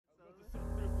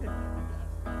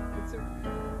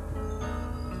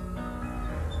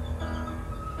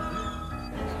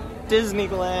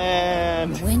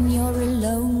Disneyland. When you're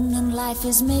alone and life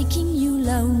is making you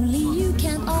lonely, you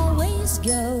can always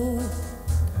go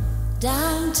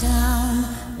downtown.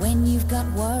 When you've got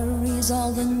worries,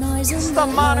 all the noise and the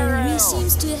hurry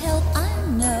seems to help, I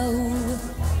know.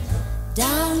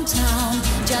 Downtown,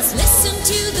 just listen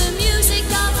to the music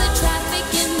of the traffic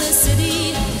in the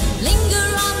city. Linger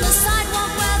on the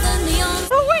sidewalk where the neon.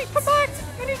 Oh wait, come back!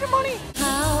 I need your money.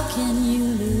 How can you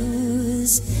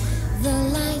lose? The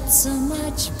lights are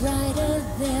much brighter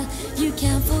there. You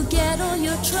can't forget all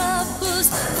your troubles,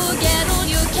 forget all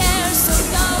your cares. So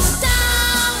go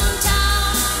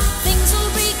downtown. Things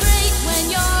will be great when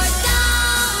you're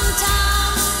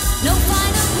downtown. No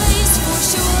finer place for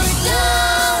sure.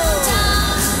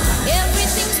 Downtown,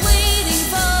 everything's waiting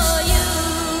for you.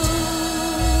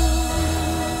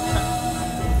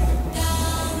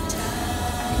 Downtown.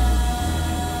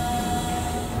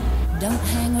 Don't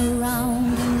hang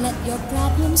around and let your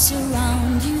problems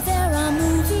surround you. There are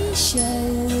movie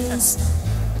shows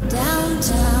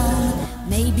downtown.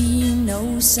 Maybe you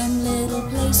know some little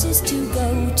places to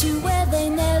go to where they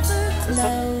never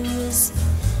close.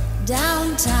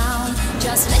 Downtown,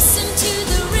 just listen to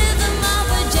the rhythm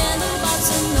of a gentle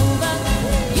bossa nova.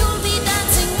 You'll be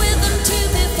dancing with them too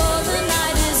before the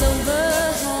night is over.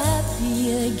 Happy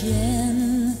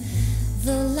again.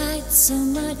 The lights are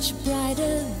much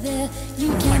brighter there. You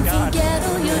can't forget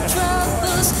all your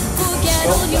troubles, forget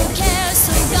all your cares.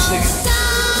 So go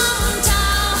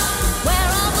downtown, where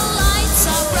all the lights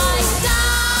are bright.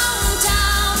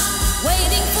 Downtown,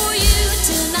 waiting for you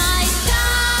tonight.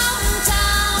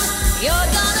 Downtown, you're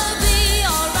gonna be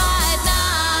alright now.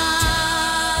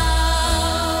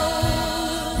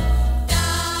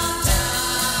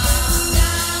 Downtown,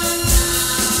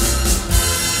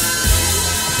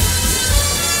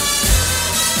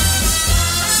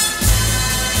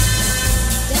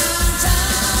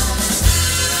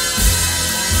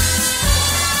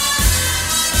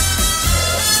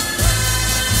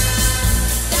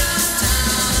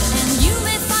 and you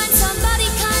may find somebody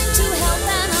kind to help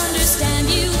and understand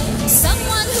you.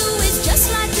 Someone who is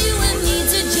just like you and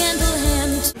needs a gentle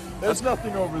hand. There's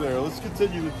nothing over there. Let's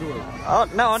continue the tour. Oh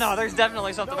no, there's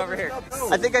definitely something over here.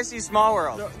 I think I see Small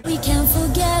World. We can't forget